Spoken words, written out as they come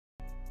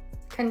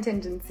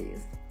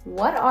Contingencies.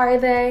 What are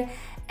they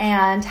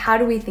and how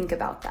do we think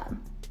about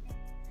them?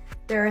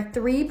 There are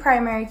three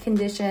primary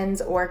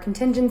conditions or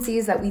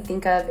contingencies that we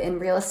think of in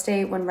real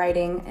estate when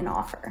writing an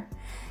offer.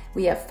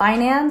 We have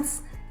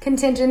finance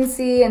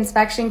contingency,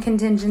 inspection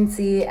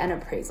contingency, and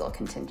appraisal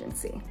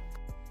contingency.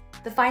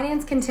 The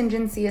finance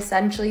contingency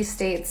essentially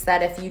states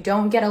that if you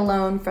don't get a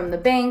loan from the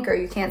bank or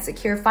you can't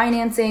secure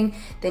financing,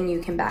 then you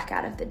can back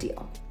out of the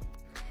deal.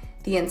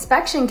 The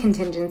inspection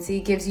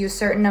contingency gives you a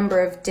certain number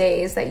of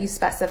days that you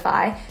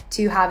specify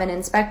to have an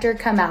inspector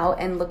come out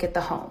and look at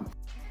the home.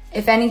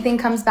 If anything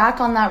comes back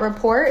on that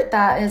report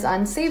that is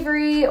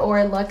unsavory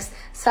or looks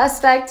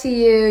suspect to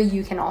you,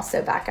 you can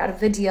also back out of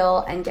the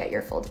deal and get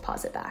your full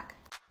deposit back.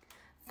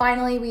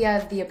 Finally, we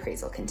have the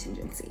appraisal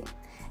contingency.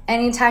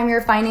 Anytime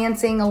you're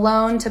financing a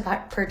loan to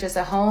purchase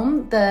a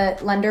home, the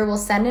lender will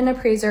send an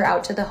appraiser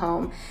out to the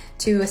home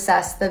to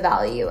assess the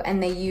value,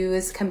 and they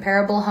use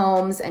comparable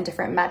homes and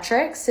different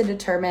metrics to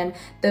determine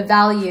the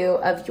value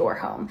of your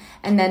home,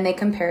 and then they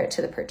compare it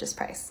to the purchase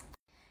price.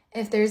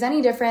 If there's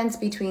any difference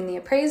between the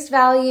appraised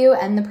value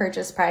and the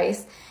purchase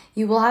price,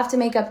 you will have to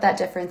make up that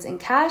difference in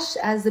cash,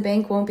 as the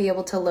bank won't be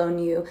able to loan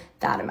you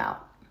that amount.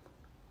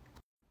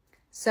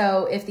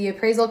 So if the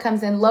appraisal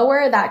comes in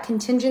lower, that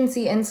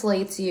contingency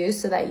insulates you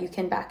so that you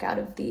can back out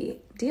of the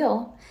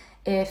deal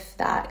if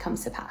that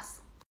comes to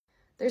pass.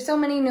 There's so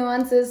many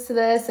nuances to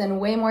this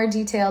and way more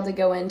detail to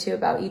go into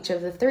about each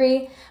of the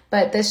three,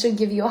 but this should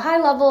give you a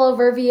high-level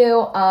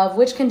overview of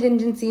which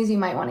contingencies you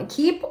might want to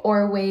keep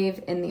or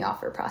waive in the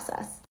offer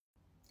process.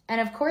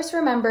 And of course,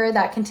 remember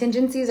that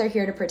contingencies are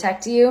here to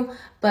protect you,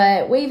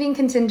 but waiving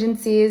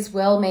contingencies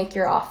will make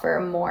your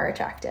offer more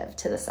attractive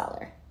to the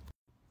seller.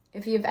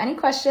 If you have any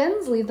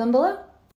questions, leave them below.